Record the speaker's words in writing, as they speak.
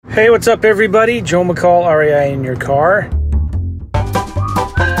Hey, what's up, everybody? Joe McCall, REI in your car.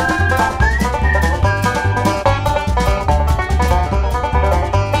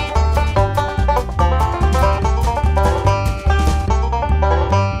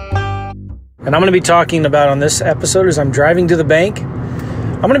 And I'm going to be talking about on this episode as I'm driving to the bank,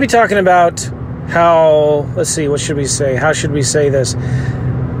 I'm going to be talking about how, let's see, what should we say? How should we say this?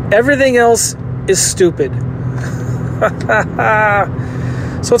 Everything else is stupid.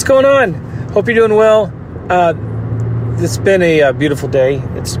 So what's going on? Hope you're doing well. It's been a beautiful day.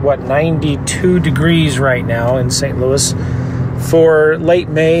 It's 92 degrees right now in St. Louis. For late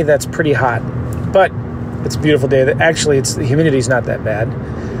May, that's pretty hot. But it's a beautiful day. Actually, the humidity's not that bad.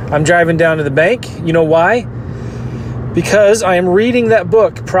 I'm driving down to the bank. You know why? Because I am reading that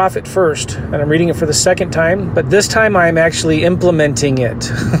book, Profit First, and I'm reading it for the second time, but this time I am actually implementing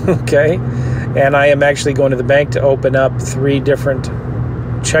it, okay? And I am actually going to the bank to open up 3 different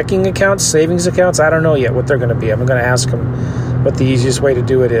checking accounts, savings accounts. I don't know yet what they're going to be. I'm going to ask them what the easiest way to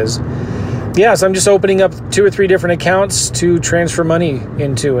do it is. Yeah, so I'm just opening up 2 or 3 different accounts to transfer money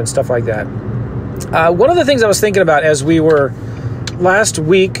into and stuff like that. One of the things I was thinking about as we were last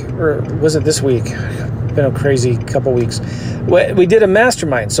week, or was it this week? Been a crazy couple weeks. We did a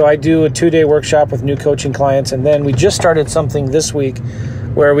mastermind. So I do a 2-day workshop with new coaching clients, and then we just started something this week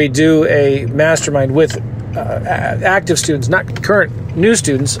where we do a mastermind with active students, not current new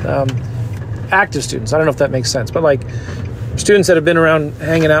students, active students. I don't know if that makes sense, but like students that have been around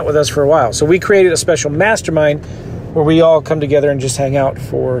hanging out with us for a while. So we created a special mastermind where we all come together and just hang out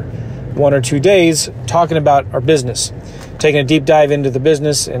for 1 or 2 days talking about our business, taking a deep dive into the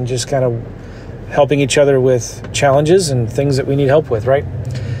business and just kind of helping each other with challenges and things that we need help with, right?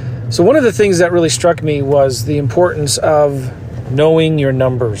 So one of the things that really struck me was the importance of knowing your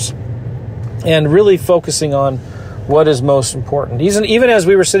numbers and really focusing on what is most important. Even as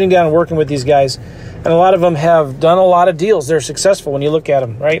we were sitting down and working with these guys, and a lot of them have done a lot of deals. They're successful when you look at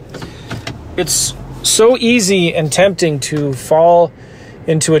them, right? It's so easy and tempting to fall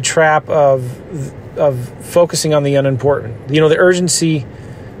into a trap of focusing on the unimportant. You know, the urgency,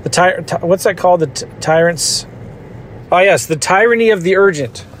 what's that called? The tyrants? Oh, yes, the tyranny of the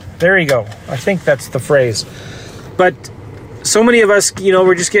urgent. There you go. I think that's the phrase. But so many of us, you know,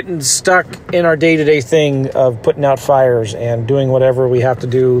 we're just getting stuck in our day-to-day thing of putting out fires and doing whatever we have to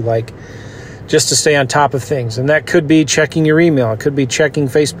do, like just to stay on top of things. And that could be checking your email. It could be checking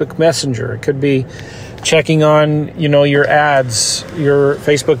Facebook Messenger. It could be checking on, you know, your ads, your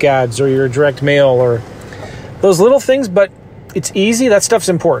Facebook ads or your direct mail or those little things. But it's easy. That stuff's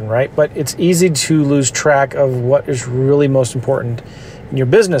important, right? But it's easy to lose track of what is really most important in your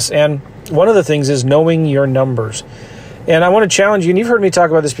business. And one of the things is knowing your numbers. And I want to challenge you, and you've heard me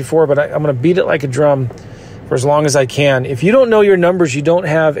talk about this before, but I'm going to beat it like a drum for as long as I can. If you don't know your numbers, you don't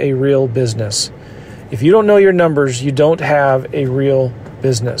have a real business. If you don't know your numbers, you don't have a real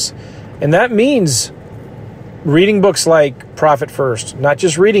business. And that means reading books like Profit First, not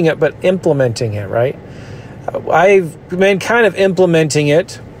just reading it, but implementing it, right? I've been kind of implementing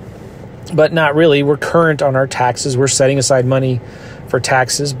it, but not really. We're current on our taxes. We're setting aside money for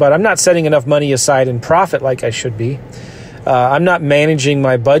taxes, but I'm not setting enough money aside in profit like I should be. I'm not managing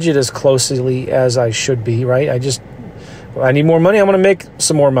my budget as closely as I should be, right? I need more money. I'm going to make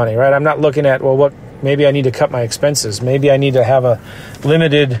some more money, right? I'm not looking at, maybe I need to cut my expenses. Maybe I need to have a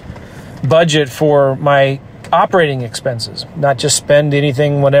limited budget for my operating expenses, not just spend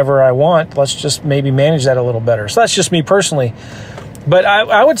anything whenever I want. Let's just maybe manage that a little better. So that's just me personally. But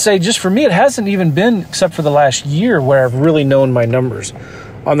I would say just for me, it hasn't even been except for the last year where I've really known my numbers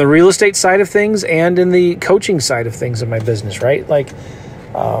on the real estate side of things and in the coaching side of things in my business, right? Like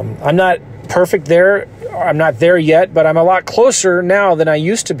I'm not perfect there. I'm not there yet, but I'm a lot closer now than I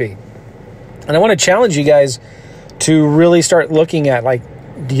used to be. And I want to challenge you guys to really start looking at, like,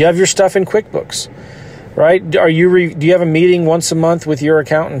 do you have your stuff in QuickBooks, right? Do you have a meeting once a month with your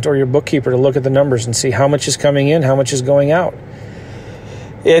accountant or your bookkeeper to look at the numbers and see how much is coming in, how much is going out?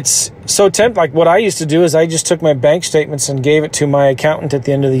 It's so tempting. Like what I used to do is I just took my bank statements and gave it to my accountant at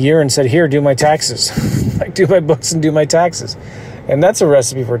the end of the year and said, here, do my taxes. Like, do my books and do my taxes. And that's a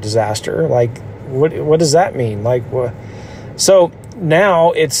recipe for disaster. Like, what does that mean? Like, what? So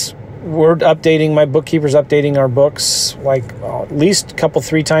now we're updating, my bookkeeper's updating our books like at least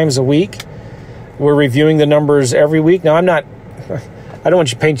 3 times a week. We're reviewing the numbers every week. Now, I don't want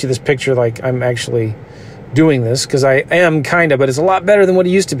you to paint you this picture like I'm actually doing this, because I am kind of, but it's a lot better than what it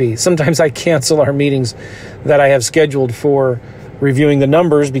used to be. Sometimes I cancel our meetings that I have scheduled for reviewing the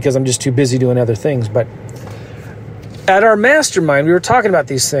numbers because I'm just too busy doing other things. But at our mastermind, we were talking about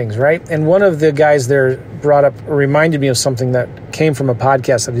these things, right? And one of the guys there reminded me of something that came from a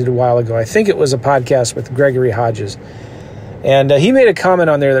podcast I did a while ago. I think it was a podcast with Gregory Hodges. And he made a comment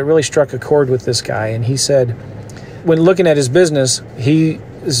on there that really struck a chord with this guy. And he said, when looking at his business, he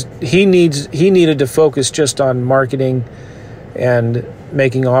needed to focus just on marketing and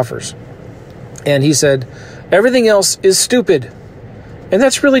making offers. And he said, everything else is stupid. And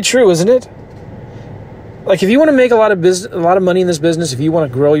that's really true, isn't it? Like, if you want to make a lot of money in this business, if you want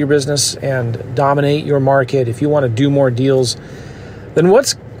to grow your business and dominate your market, if you want to do more deals, then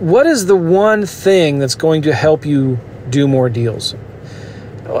what is the one thing that's going to help you do more deals?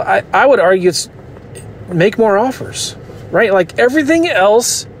 I would argue it's make more offers, right? Like, everything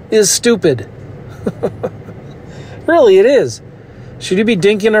else is stupid. Really, it is. Should you be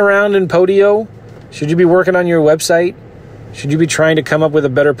dinking around in Podio? Should you be working on your website? Should you be trying to come up with a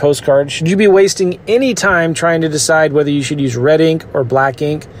better postcard? Should you be wasting any time trying to decide whether you should use red ink or black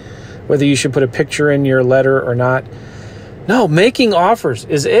ink, whether you should put a picture in your letter or not? No, making offers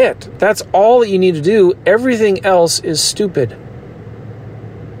is it. That's all that you need to do. Everything else is stupid.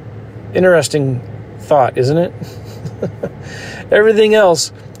 Interesting thought, isn't it? Everything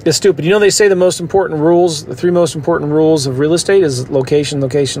else is stupid. You know, they say the three most important rules of real estate is location,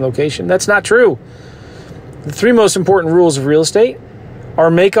 location, location. That's not true. The three most important rules of real estate are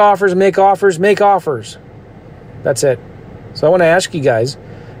make offers, make offers, make offers. That's it. So I want to ask you guys,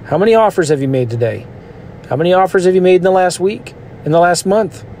 how many offers have you made today? How many offers have you made in the last week, in the last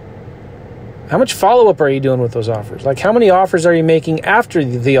month? How much follow-up are you doing with those offers? Like, how many offers are you making after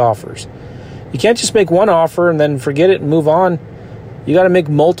the offers? You can't just make one offer and then forget it and move on. You got to make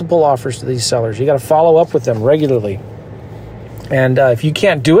multiple offers to these sellers. You got to follow up with them regularly. And if you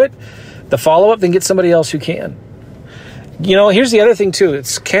can't do it, the follow-up, then get somebody else who can. You know, here's the other thing too.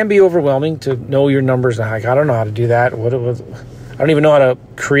 It can be overwhelming to know your numbers. Like, I don't know how to do that. I don't even know how to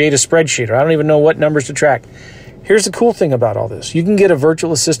create a spreadsheet, or I don't even know what numbers to track. Here's the cool thing about all this. You can get a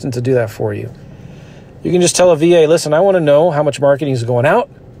virtual assistant to do that for you. You can just tell a VA, listen, I want to know how much marketing is going out,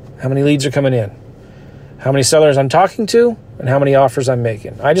 how many leads are coming in, how many sellers I'm talking to, and how many offers I'm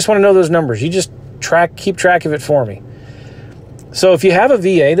making. I just want to know those numbers. You just keep track of it for me. So if you have a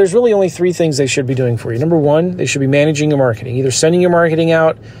VA, there's really only three things they should be doing for you. Number one, they should be managing your marketing, either sending your marketing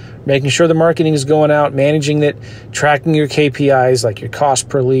out, making sure the marketing is going out, managing it, tracking your KPIs, like your cost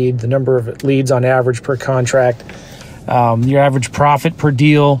per lead, the number of leads on average per contract, your average profit per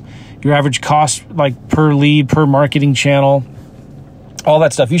deal, your average cost like per lead, per marketing channel, all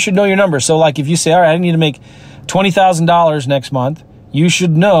that stuff. You should know your numbers. So like if you say, all right, I need to make $20,000 next month, you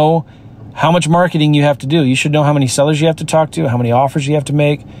should know how much marketing you have to do. You should know how many sellers you have to talk to, how many offers you have to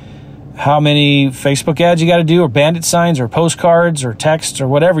make, how many Facebook ads you got to do, or bandit signs, or postcards, or texts, or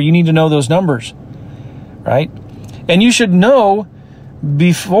whatever. You need to know those numbers, right? And you should know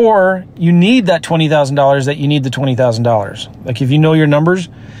before you need that $20,000 that you need the $20,000. Like if you know your numbers,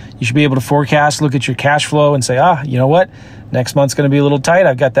 you should be able to forecast, look at your cash flow and say, you know what? Next month's going to be a little tight.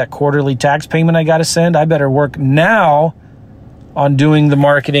 I've got that quarterly tax payment I got to send. I better work now on doing the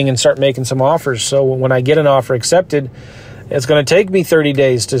marketing and start making some offers. So when I get an offer accepted, it's going to take me 30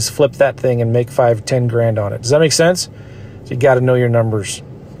 days to flip that thing and make $5-10 grand on it. Does that make sense? So you got to know your numbers.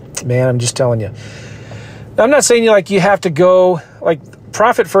 Man, I'm just telling you. I'm not saying you have to go, like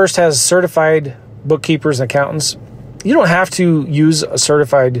Profit First has certified bookkeepers and accountants. You don't have to use a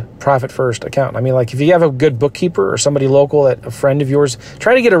certified Profit First accountant. I mean, like if you have a good bookkeeper or somebody local, a friend of yours,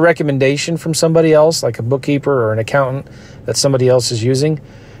 try to get a recommendation from somebody else, like a bookkeeper or an accountant that somebody else is using.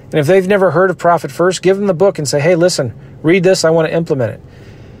 And if they've never heard of Profit First, give them the book and say, hey, listen, read this. I want to implement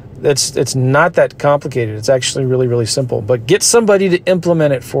it. It's not that complicated. It's actually really, really simple. But get somebody to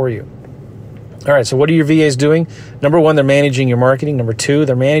implement it for you. All right, so what are your VAs doing? Number one, they're managing your marketing. Number two,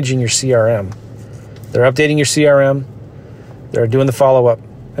 they're managing your CRM. They're updating your CRM. They're doing the follow-up.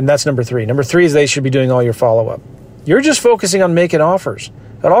 And that's number three. Number three is they should be doing all your follow-up. You're just focusing on making offers.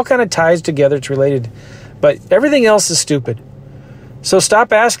 It all kind of ties together. It's related. But everything else is stupid. So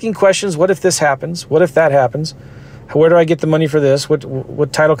stop asking questions. What if this happens? What if that happens? Where do I get the money for this?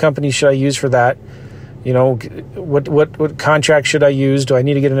 What title company should I use for that? You know, what contract should I use? Do I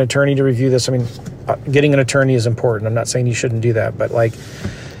need to get an attorney to review this? I mean, getting an attorney is important. I'm not saying you shouldn't do that. But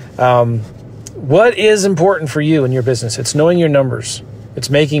what is important for you in your business? It's knowing your numbers. It's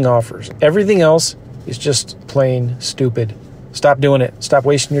making offers. Everything else is just plain stupid. Stop doing it. Stop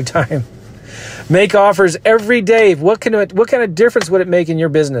wasting your time. Make offers every day. What kind of difference would it make in your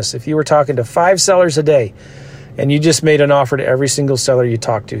business if you were talking to 5 sellers a day? and you just made an offer to every single seller you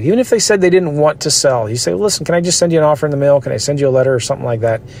talked to. Even if they said they didn't want to sell, you say, well, listen, can I just send you an offer in the mail? Can I send you a letter or something like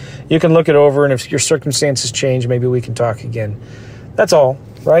that? You can look it over, and if your circumstances change, maybe we can talk again. That's all,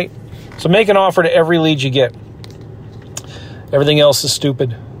 right? So make an offer to every lead you get. Everything else is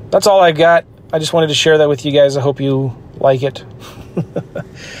stupid. That's all I got. I just wanted to share that with you guys. I hope you like it.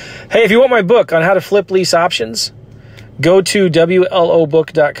 Hey, if you want my book on how to flip lease options, go to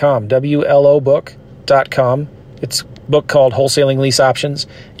WLObook.com, WLObook.com. It's a book called Wholesaling Lease Options.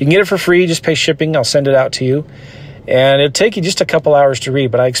 You can get it for free. Just pay shipping. I'll send it out to you. And it'll take you just a couple hours to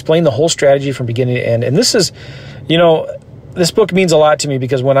read, but I explain the whole strategy from beginning to end. And this is, this book means a lot to me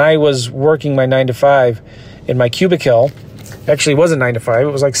because when I was working my 9 to 5 in my cubicle, actually it wasn't 9 to 5,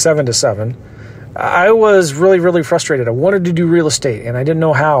 it was like 7 to 7, I was really, really frustrated. I wanted to do real estate, and I didn't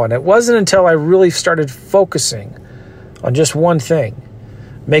know how. And it wasn't until I really started focusing on just one thing,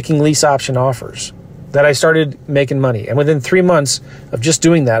 making lease option offers, that I started making money. And within 3 months of just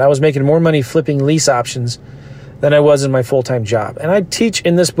doing that, I was making more money flipping lease options than I was in my full-time job. And I teach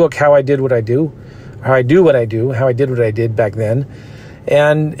in this book how I did what I do, how I do what I do, how I did what I did back then.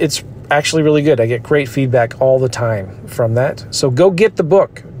 And it's actually really good. I get great feedback all the time from that. So go get the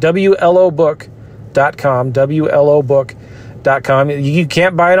book, WLObook.com, WLObook.com. You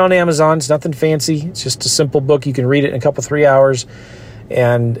can't buy it on Amazon. It's nothing fancy. It's just a simple book. You can read it in a couple, 3 hours,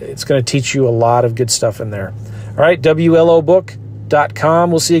 and it's going to teach you a lot of good stuff in there. All right,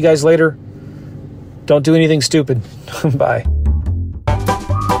 WLObook.com. We'll see you guys later. Don't do anything stupid. Bye.